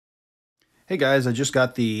Hey guys, I just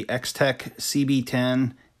got the Extech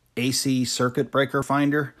CB10 AC circuit breaker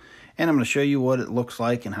finder, and I'm going to show you what it looks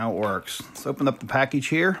like and how it works. Let's open up the package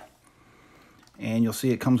here, and you'll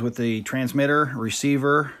see it comes with a transmitter,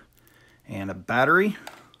 receiver, and a battery.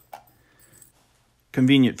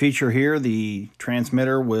 Convenient feature here, the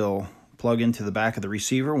transmitter will plug into the back of the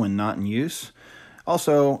receiver when not in use.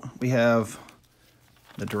 Also, we have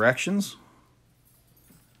the directions,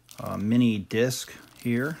 a mini disc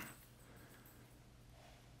here,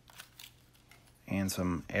 and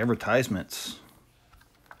some advertisements.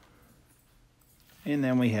 And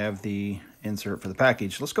then we have the insert for the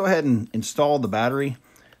package. Let's go ahead and install the battery.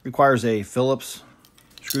 Requires a Phillips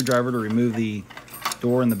screwdriver to remove the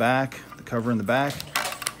door in the back, the cover in the back.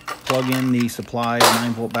 Plug in the supplied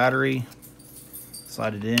 9-volt battery,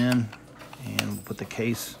 slide it in, and we'll put the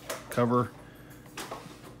case cover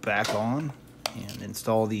back on and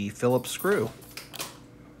install the Phillips screw.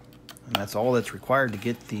 And that's all that's required to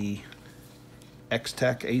get the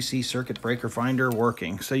Extech AC circuit breaker finder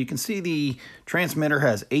working. So you can see the transmitter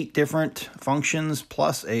has 8 different functions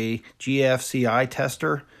plus a GFCI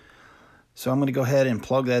tester. So I'm going to go ahead and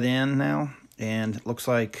plug that in now, and it looks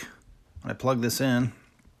like when I plug this in,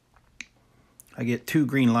 I get 2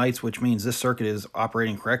 green lights, which means this circuit is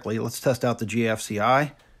operating correctly. Let's test out the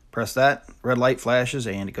GFCI. Press that, red light flashes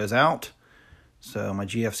and it goes out. So my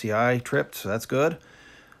GFCI tripped, so that's good.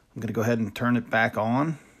 I'm going to go ahead and turn it back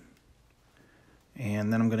on.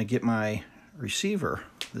 And then I'm going to get my receiver.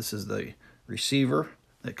 This is the receiver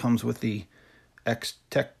that comes with the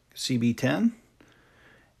Extech CB10.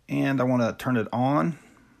 And I want to turn it on.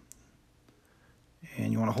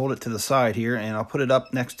 And you want to hold it to the side here. And I'll put it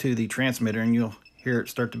up next to the transmitter and you'll hear it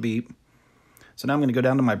start to beep. So now I'm going to go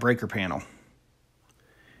down to my breaker panel.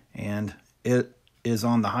 And it is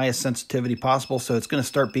on the highest sensitivity possible. So it's going to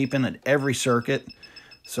start beeping at every circuit.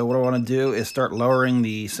 So what I want to do is start lowering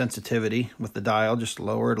the sensitivity with the dial, just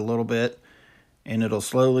lower it a little bit, and it'll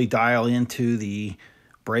slowly dial into the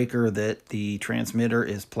breaker that the transmitter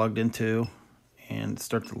is plugged into and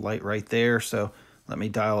start to light right there. So let me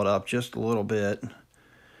dial it up just a little bit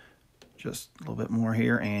more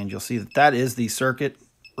here, and you'll see that that is the circuit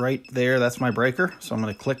right there. That's my breaker. So I'm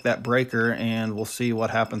going to click that breaker and we'll see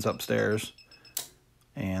what happens upstairs.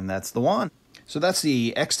 And that's the one. So that's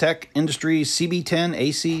the Extech Industries CB10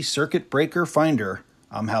 AC Circuit Breaker Finder.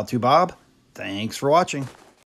 I'm How To Bob. Thanks for watching.